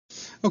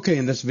Okay,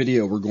 in this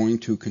video we're going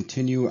to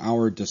continue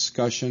our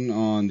discussion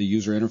on the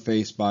user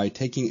interface by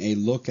taking a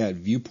look at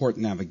viewport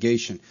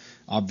navigation.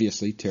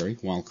 Obviously, Terry,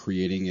 while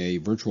creating a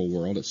virtual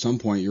world, at some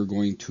point you're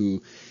going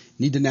to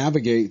need to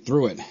navigate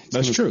through it.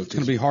 That's true. It's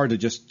going to be hard to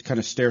just kind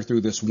of stare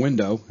through this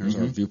window. Here's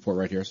our viewport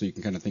right here, so you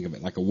can kind of think of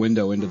it like a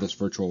window into this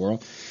virtual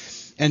world,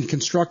 and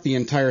construct the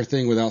entire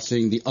thing without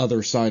seeing the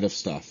other side of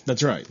stuff.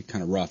 That's right. It'd be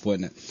kind of rough,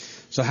 wouldn't it?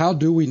 So how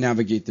do we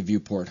navigate the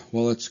viewport?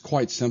 Well, it's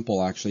quite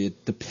simple, actually.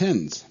 It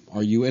depends.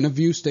 Are you in a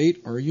view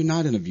state or are you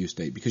not in a view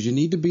state? Because you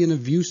need to be in a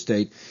view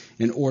state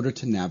in order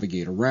to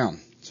navigate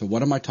around. So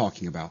what am I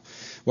talking about?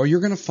 Well,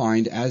 you're going to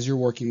find as you're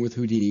working with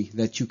Houdini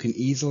that you can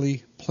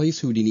easily place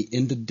Houdini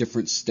into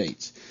different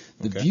states.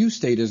 The view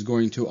state is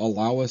going to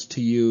allow us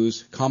to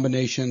use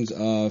combinations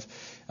of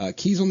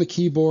keys on the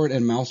keyboard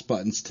and mouse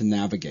buttons to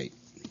navigate.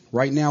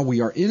 Right now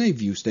we are in a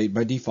view state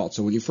by default.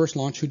 So when you first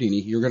launch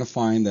Houdini, you're going to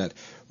find that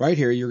right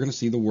here you're going to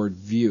see the word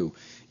view.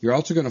 You're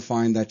also going to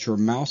find that your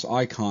mouse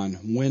icon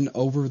when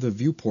over the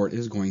viewport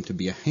is going to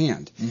be a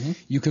hand.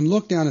 You can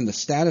look down in the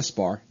status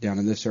bar, down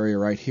in this area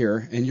right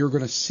here, and you're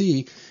going to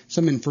see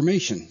some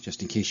information,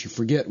 just in case you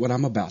forget what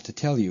I'm about to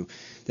tell you,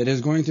 that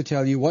is going to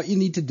tell you what you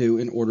need to do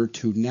in order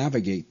to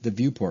navigate the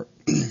viewport.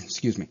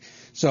 Excuse me.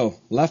 So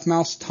left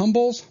mouse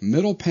tumbles,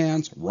 middle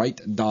pans, right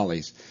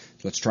dollies.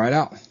 Let's try it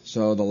out.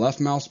 So the left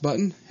mouse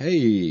button,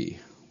 hey,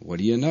 what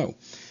do you know?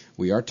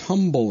 We are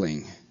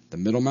tumbling. The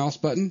middle mouse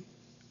button,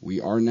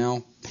 we are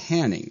now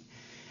panning.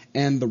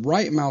 And the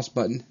right mouse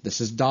button,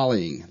 this is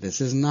dollying.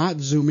 This is not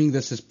zooming.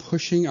 This is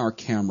pushing our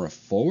camera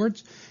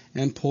forwards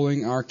and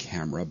pulling our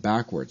camera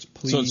backwards.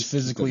 Please. So it's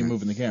physically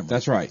moving the camera.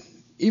 That's right.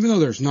 Even though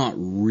there's not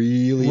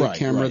really a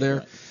camera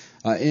there.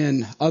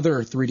 In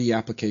other 3D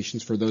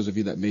applications, for those of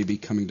you that may be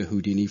coming to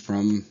Houdini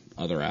from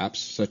other apps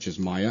such as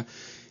Maya,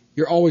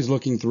 you're always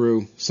looking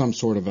through some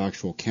sort of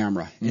actual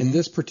camera. In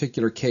this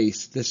particular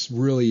case, this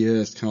really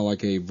is kind of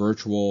like a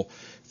virtual,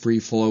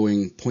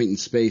 free-flowing point in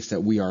space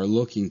that we are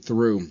looking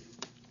through.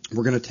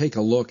 We're going to take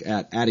a look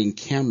at adding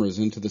cameras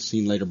into the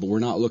scene later, but we're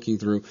not looking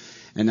through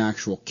an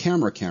actual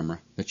camera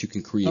that you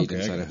can create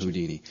inside of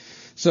Houdini.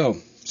 So,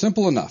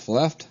 simple enough.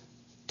 Left,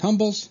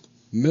 tumbles,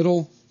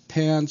 middle,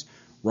 pans,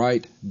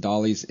 right,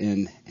 dollies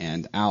in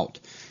and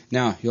out.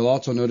 Now, you'll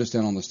also notice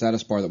down on the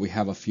status bar that we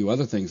have a few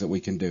other things that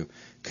we can do.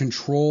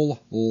 Control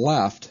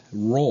left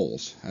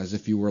rolls, as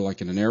if you were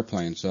like in an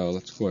airplane. So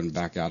let's go ahead and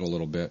back out a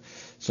little bit.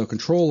 So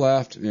control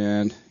left,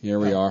 and here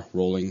we are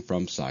rolling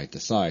from side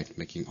to side,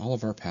 making all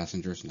of our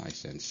passengers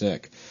nice and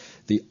sick.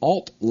 The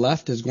alt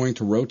left is going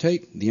to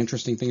rotate. The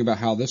interesting thing about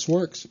how this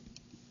works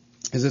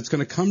is it's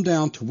going to come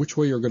down to which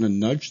way you're going to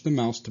nudge the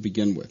mouse to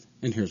begin with.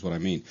 And here's what I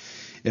mean.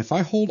 If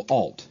I hold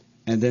alt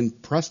and then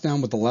press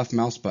down with the left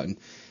mouse button,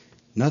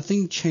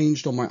 nothing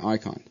changed on my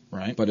icon.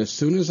 Right. But as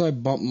soon as I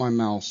bump my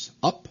mouse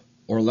up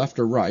or left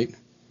or right,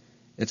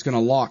 it's going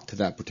to lock to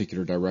that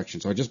particular direction.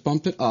 So I just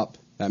bumped it up.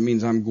 That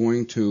means I'm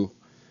going to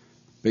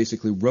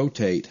basically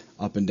rotate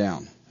up and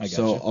down.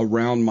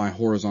 Around my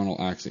horizontal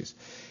axis.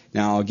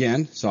 Now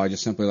again, so I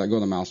just simply let go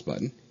of the mouse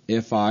button.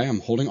 If I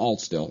am holding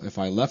alt still, if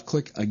I left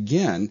click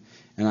again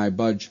and I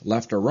budge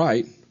left or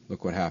right,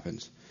 look what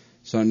happens.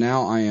 So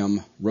now I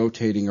am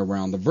rotating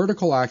around the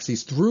vertical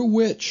axis through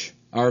which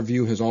our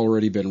view has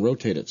already been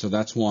rotated. So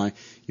that's why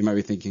you might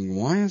be thinking,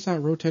 why is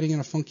that rotating in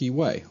a funky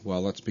way?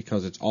 Well, that's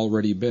because it's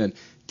already been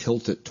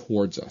tilted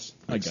towards us.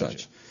 Like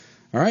such.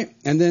 All right.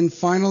 And then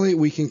finally,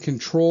 we can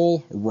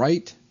control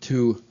right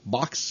to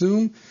box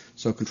zoom.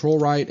 So control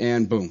right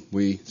and boom,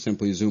 we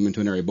simply zoom into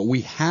an area. But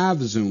we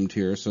have zoomed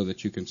here so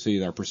that you can see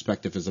that our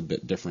perspective is a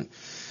bit different.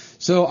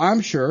 So I'm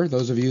sure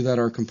those of you that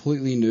are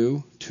completely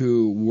new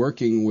to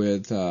working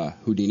with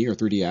Houdini or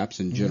 3D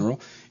apps in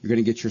general, you're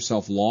going to get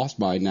yourself lost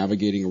by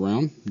navigating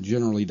around.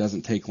 Generally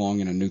doesn't take long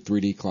in a new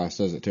 3D class,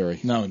 does it,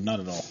 Terry? No, not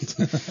at all.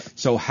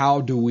 So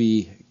how do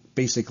we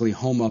basically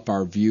home up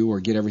our view or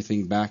get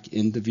everything back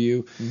into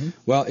view?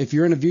 Well, if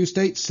you're in a view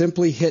state,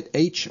 simply hit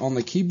H on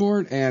the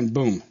keyboard and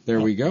boom,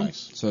 there we go.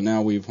 Nice. So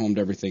now we've homed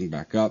everything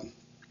back up.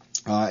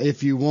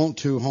 If you want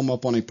to home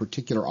up on a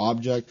particular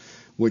object,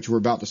 which we're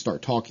about to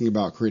start talking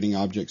about creating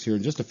objects here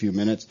in just a few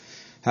minutes.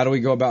 How do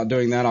we go about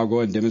doing that? I'll go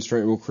ahead and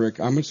demonstrate real quick.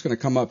 I'm just going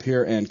to come up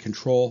here and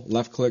control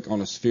left click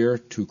on a sphere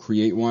to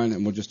create one,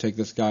 and we'll just take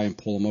this guy and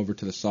pull him over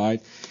to the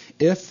side.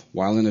 If,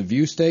 while in a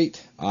view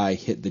state, I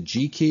hit the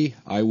G key,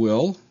 I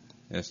will,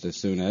 just as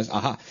soon as,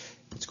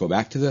 let's go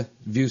back to the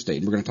view state,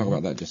 and we're going to talk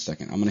about that in just a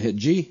second. I'm going to hit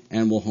G,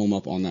 and we'll home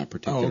up on that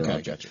particular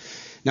object. Gotcha.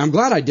 Now, I'm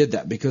glad I did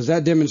that because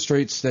that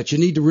demonstrates that you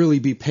need to really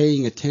be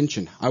paying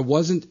attention. I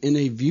wasn't in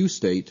a view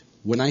state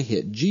when I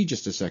hit G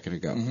just a second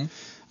ago.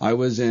 I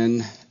was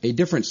in a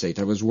different state.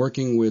 I was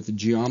working with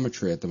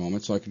geometry at the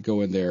moment, so I could go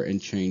in there and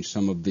change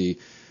some of the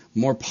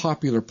more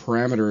popular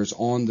parameters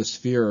on the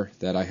sphere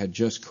that I had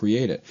just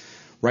created.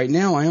 Right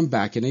now, I am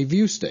back in a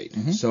view state.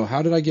 So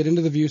how did I get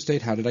into the view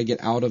state? How did I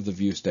get out of the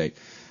view state?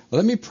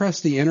 Well, let me press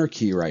the Enter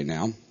key right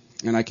now,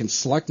 and I can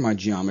select my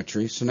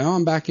geometry. So now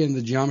I'm back in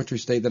the geometry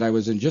state that I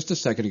was in just a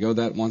second ago.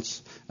 That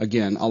once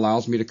again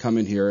allows me to come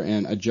in here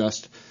and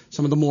adjust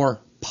some of the more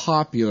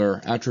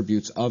popular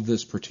attributes of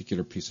this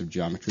particular piece of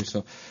geometry.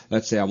 So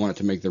let's say I wanted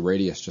to make the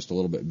radius just a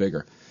little bit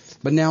bigger.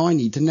 But now I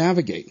need to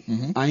navigate.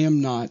 I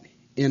am not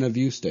in a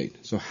view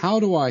state. So how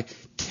do I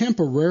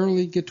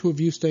temporarily get to a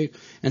view state,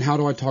 and how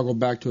do I toggle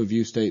back to a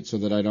view state so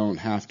that I don't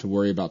have to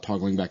worry about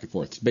toggling back and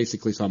forth?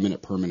 Basically, so I'm in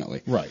it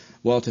permanently. Right.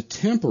 Well, to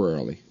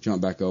temporarily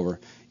jump back over,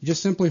 you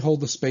just simply hold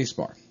the space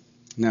bar.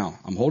 Now,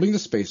 I'm holding the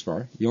space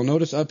bar. You'll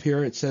notice up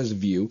here it says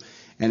view,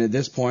 and at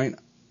this point,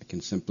 I can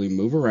simply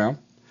move around.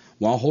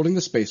 While holding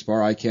the space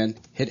bar, I can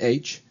hit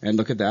H, and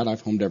look at that,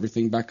 I've homed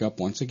everything back up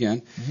once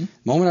again. The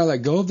moment I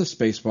let go of the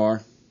space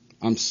bar,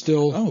 I'm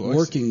still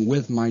working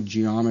with my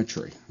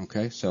geometry,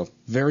 okay? So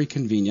very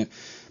convenient.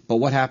 But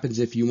what happens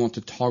if you want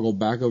to toggle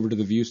back over to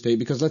the view state?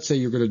 Because let's say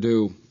you're going to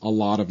do a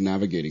lot of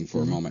navigating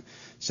for a moment.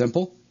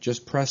 Simple.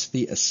 Just press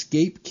the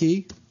escape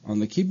key on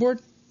the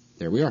keyboard.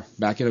 There we are,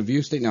 back in a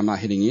view state. Now I'm not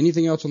hitting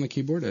anything else on the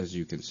keyboard, as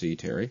you can see,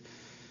 Terry.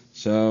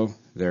 So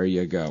there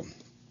you go.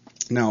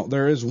 Now,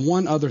 there is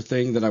one other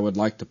thing that I would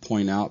like to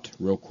point out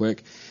real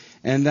quick.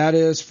 And that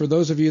is for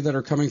those of you that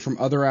are coming from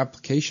other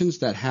applications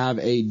that have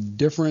a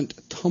different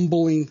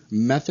tumbling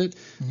method,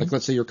 like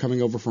let's say you're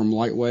coming over from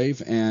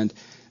Lightwave, and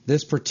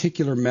this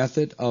particular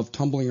method of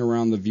tumbling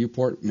around the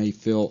viewport may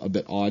feel a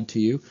bit odd to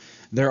you.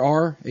 There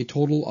are a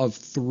total of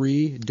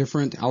 3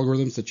 different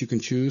algorithms that you can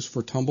choose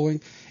for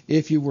tumbling.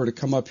 If you were to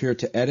come up here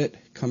to Edit,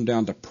 come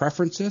down to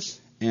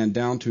Preferences, and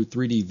down to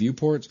 3D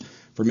Viewports,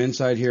 from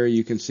inside here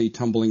you can see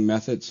tumbling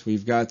methods.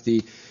 We've got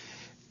the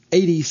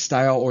 80s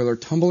style Euler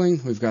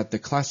tumbling, we've got the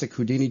classic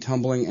Houdini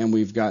tumbling, and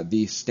we've got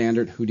the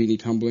standard Houdini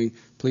tumbling.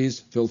 Please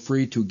feel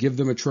free to give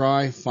them a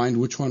try, find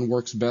which one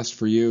works best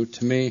for you.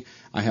 To me,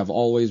 I have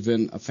always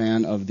been a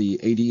fan of the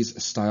 80s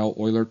style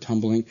Euler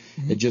tumbling.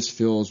 It just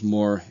feels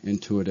more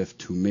intuitive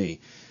to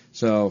me.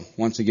 So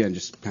once again,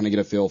 just kind of get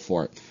a feel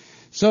for it.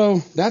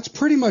 So that's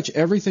pretty much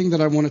everything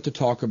that I wanted to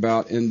talk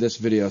about in this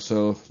video.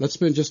 So let's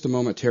spend just a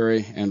moment,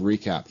 Terry, and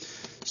recap.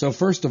 So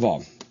first of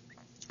all,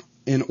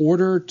 in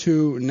order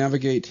to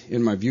navigate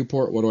in my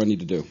viewport, what do I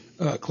need to do?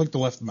 Click the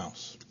left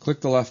mouse.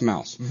 Click the left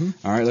mouse.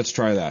 All right, let's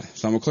try that.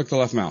 So I'm going to click the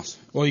left mouse.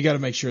 Well, you got to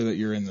make sure that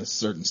you're in this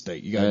certain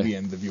state. You got to be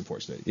in the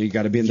viewport state. You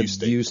got to be in the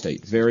view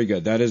state. Very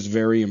good. That is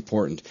very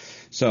important.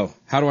 So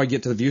how do I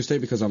get to the view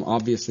state? Because I'm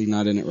obviously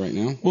not in it right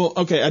now. Well,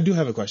 okay, I do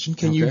have a question.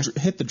 Can you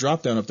hit the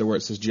drop down up there where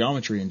it says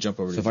geometry and jump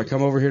over to So if I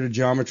come over here to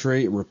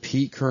geometry,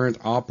 repeat current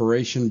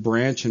operation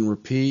branch and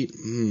repeat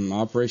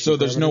operation. So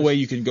there's no way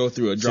you can go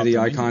through a drop down. See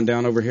the icon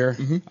down over here?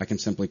 I can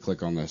simply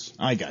click on this.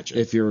 I got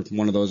you. If you're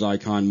one of those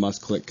icon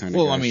must click kind of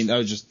guys. Well, I mean, I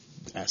was just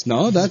asking.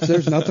 No,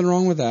 there's nothing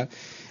wrong with that.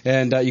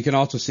 And you can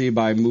also see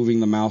by moving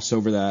the mouse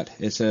over that,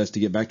 it says to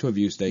get back to a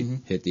view state,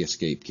 hit the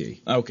escape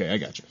key. Okay, I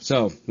got you.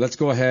 So let's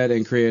go ahead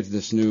and create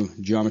this new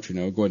geometry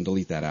node. Go ahead and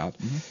delete that out.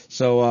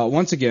 So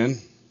once again,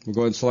 we'll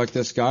go ahead and select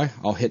this guy.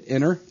 I'll hit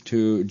enter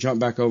to jump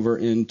back over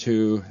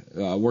into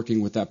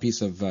working with that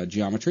piece of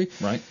geometry.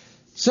 Right.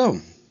 So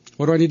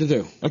what do I need to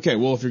do? Okay,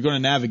 well, if you're going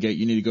to navigate,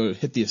 you need to go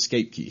hit the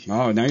escape key.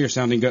 Oh, now you're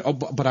sounding good. Oh,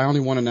 but I only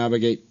want to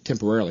navigate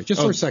temporarily, just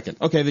for a second.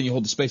 Okay, then you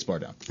hold the space bar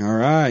down. All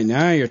right,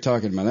 now you're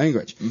talking my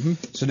language.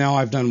 So now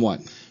I've done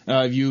what?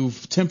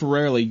 You've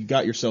temporarily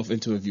got yourself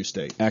into a view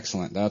state.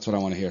 Excellent. That's what I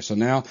want to hear. So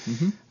now,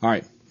 all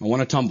right, I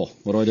want to tumble.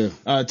 What do I do?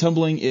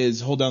 Tumbling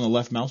is hold down the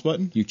left mouse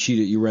button. You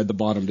cheated. You read the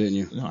bottom, didn't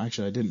you? No,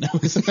 actually, I didn't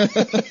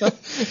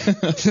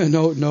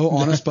know. No,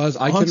 honest Buzz.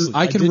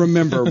 I can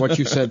remember what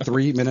you said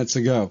 3 minutes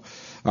ago.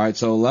 All right,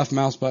 so left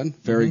mouse button.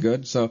 Very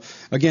good. So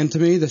again, to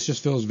me, this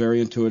just feels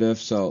very intuitive.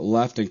 So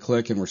left and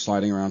click, and we're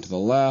sliding around to the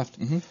left,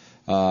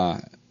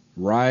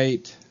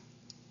 right,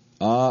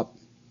 up,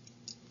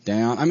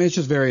 down. I mean, it's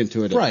just very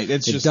intuitive. Right.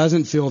 It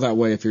doesn't feel that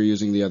way if you're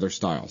using the other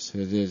styles.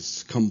 It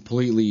is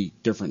completely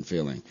different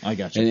feeling. I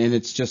got you. And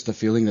it's just a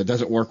feeling that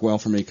doesn't work well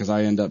for me because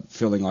I end up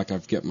feeling like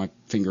I've got my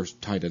fingers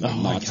tied in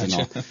knots and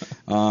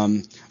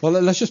all. Well,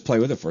 let's just play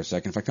with it for a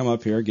second. If I come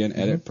up here again,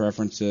 edit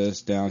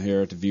preferences, down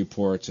here to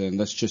viewports, and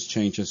let's just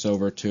change this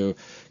over to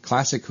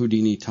classic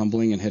Houdini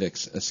tumbling and hit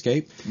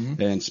escape.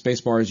 And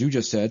spacebar, as you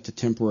just said, to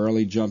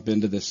temporarily jump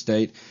into this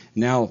state.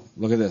 Now,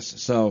 look at this.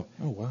 So,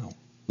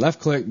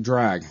 left click,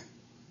 drag.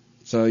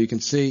 So you can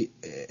see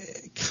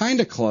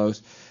kind of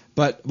close,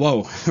 but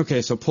whoa,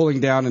 okay, so pulling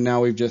down, and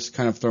now we've just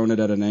kind of thrown it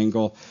at an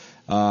angle.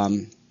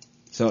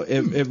 So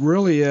it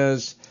really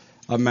is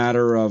a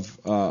matter of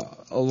a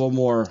little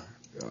more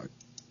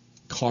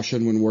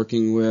caution when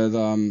working with,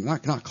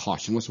 not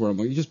caution, what's the word?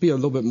 You just be a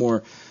little bit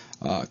more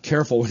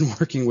careful when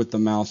working with the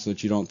mouse so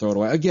that you don't throw it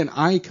away. Again,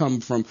 I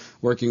come from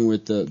working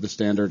with the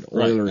standard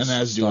Euler and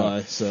as do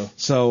I.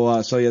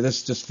 So yeah,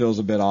 this just feels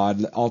a bit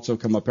odd. Also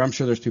come up here. I'm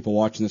sure there's people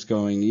watching this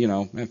going,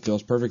 it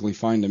feels perfectly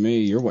fine to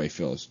me. Your way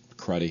feels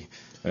cruddy.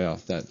 Yeah,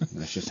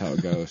 that's just how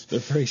it goes. They're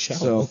very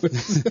shallow.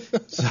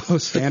 So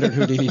standard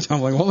Houdini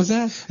tumbling. What was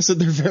that? I said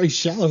they're very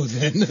shallow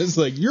then. It's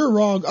like, you're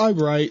wrong, I'm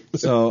right.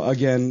 So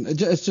again,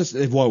 it's just,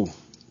 whoa.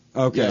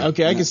 Okay. Yeah,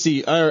 okay, I can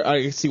see.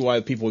 I can see why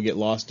people would get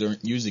lost during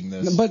using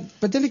this.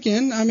 But then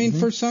again, I mean,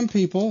 for some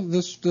people,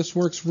 this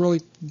works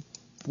really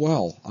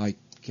well. I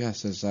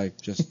guess as I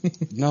just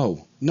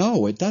no,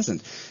 it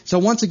doesn't. So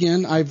once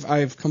again,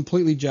 I've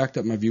completely jacked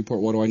up my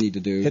viewport. What do I need to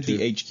do? Hit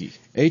the H key.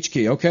 H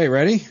key. Okay,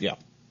 ready? Yeah.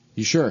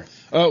 You sure?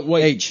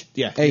 Wait. H.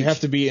 Yeah. H. You have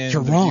to be in.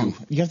 You're the wrong.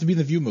 View. You have to be in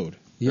the view mode.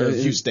 Yeah, or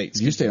view state.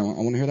 View state. I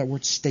want to hear that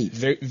word state.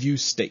 View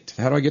state.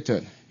 How do I get to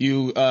it?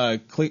 You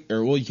click,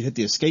 or you can hit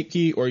the escape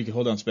key, or you can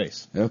hold down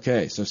space.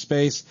 Okay, so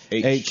space,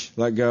 H,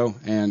 let go,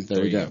 and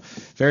there we go. go.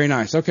 Very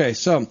nice. Okay,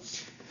 so,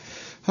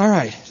 all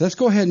right, let's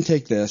go ahead and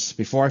take this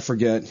before I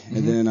forget,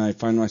 and then I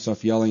find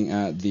myself yelling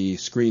at the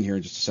screen here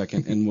in just a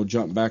second, and we'll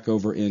jump back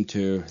over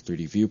into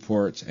 3D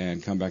viewports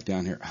and come back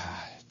down here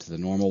to the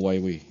normal way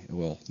we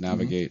will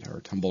navigate or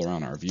tumble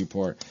around our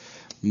viewport.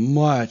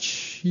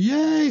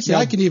 Yay! See,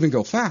 I can even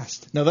go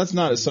fast. Now, that's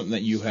not something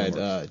that you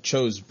had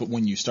chose, but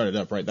when you started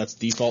up, right? That's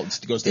default.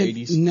 It goes to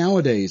 80s?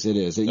 Nowadays, it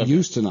is. It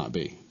used to not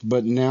be.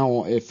 But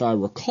now, if I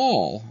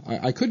recall,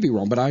 I could be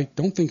wrong, but I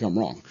don't think I'm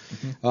wrong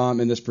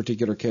in this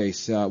particular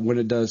case. When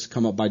it does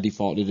come up by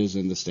default, it is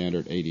in the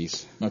standard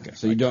 80s. Okay.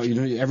 So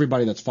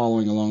everybody that's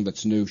following along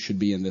that's new should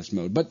be in this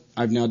mode. But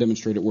I've now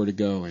demonstrated where to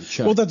go and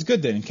check. Well, that's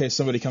good then, in case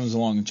somebody comes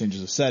along and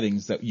changes the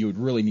settings, that you would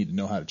really need to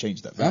know how to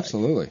change that back.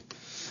 Absolutely.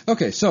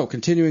 Okay, so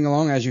continuing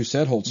along, as you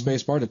said, hold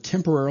spacebar to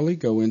temporarily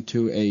go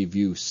into a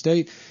view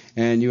state.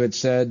 And you had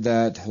said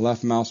that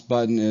left mouse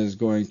button is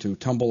going to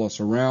tumble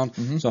us around.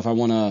 So if I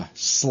want to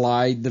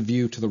slide the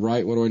view to the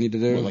right, what do I need to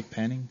do? What, like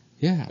panning?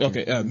 Yeah.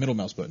 Okay, middle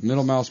mouse button.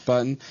 Middle mouse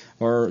button,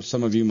 or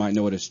some of you might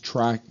know it as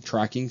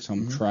tracking. So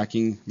I'm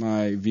tracking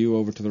my view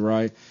over to the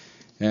right,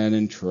 and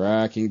then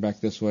tracking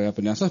back this way up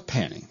and down. So that's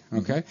panning,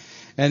 okay?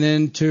 And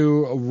then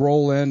to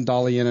roll in,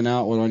 dolly in and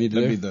out, what do I need to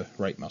do? That'd be the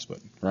right mouse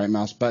button. Right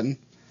mouse button.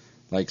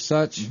 Like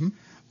such,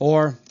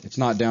 or it's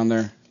not down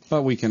there,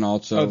 but we can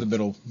also the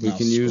middle we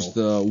can use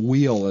the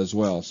wheel as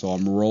well. So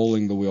I'm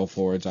rolling the wheel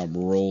forwards, I'm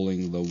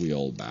rolling the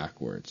wheel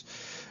backwards.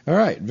 All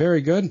right, very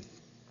good,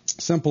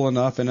 simple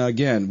enough. And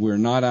again, we're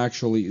not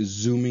actually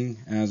zooming,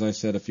 as I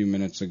said a few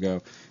minutes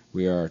ago.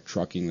 We are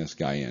trucking this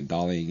guy in,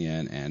 dollying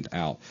in and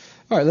out.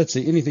 All right, let's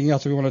see. Anything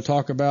else we want to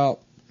talk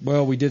about?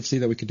 Well, we did see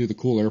that we could do the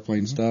cool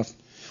airplane stuff.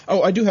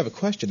 Oh, I do have a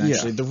question,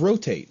 actually. Yeah. The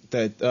rotate,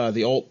 that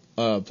the Alt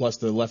plus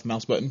the left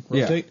mouse button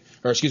rotate,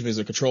 or excuse me, is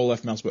the Control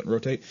left mouse button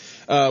rotate.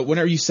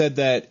 Whenever you said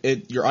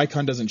that your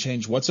icon doesn't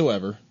change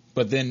whatsoever,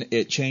 but then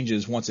it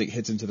changes once it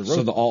hits into the rotate.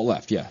 So the Alt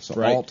left, yeah. So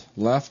right. Alt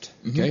left,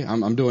 okay,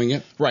 I'm doing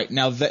it. Right,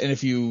 now, and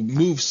if you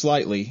move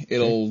slightly,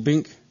 it'll...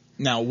 Bink.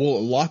 Now, will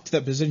it lock to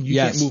that position? You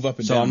Yes. can't move up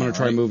and so down. I'm going to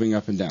try moving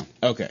up and down.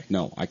 Okay.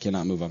 No, I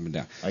cannot move up and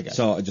down. I got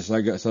so just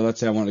like so, let's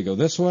say I want to go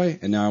this way,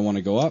 and now I want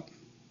to go up,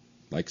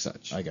 like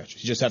such. I got you.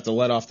 You just have to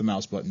let off the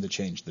mouse button to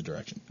change the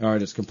direction. All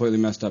right, it's completely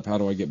messed up. How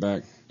do I get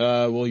back?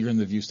 Well, you're in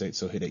the view state,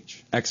 so hit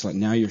H. Excellent.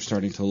 Now you're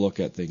starting to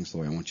look at things the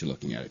way I want you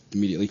looking at it.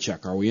 Immediately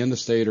check: are we in the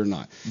state or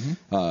not?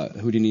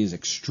 Houdini is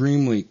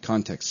extremely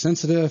context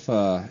sensitive.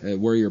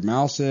 Where your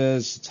mouse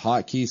is, it's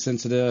hotkey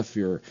sensitive.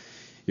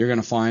 You're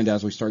going to find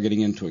as we start getting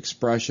into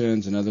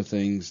expressions and other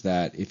things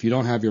that if you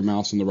don't have your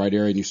mouse in the right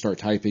area and you start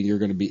typing, you're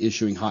going to be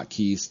issuing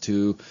hotkeys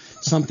to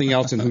something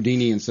else in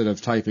Houdini instead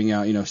of typing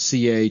out,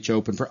 CH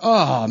open for,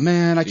 oh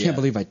man, I can't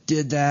believe I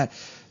did that.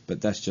 But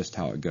that's just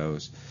how it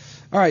goes.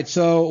 All right,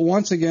 so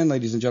once again,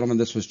 ladies and gentlemen,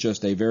 this was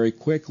just a very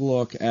quick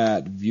look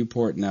at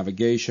viewport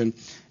navigation,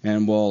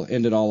 and we'll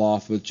end it all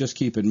off with just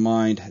keep in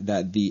mind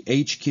that the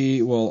H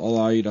key will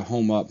allow you to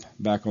home up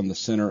back on the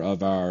center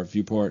of our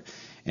viewport.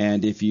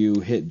 And if you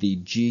hit the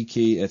G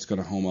key, it's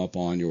going to home up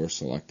on your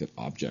selected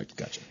object.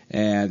 Gotcha.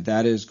 And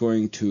that is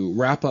going to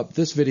wrap up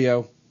this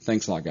video.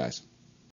 Thanks a lot, guys.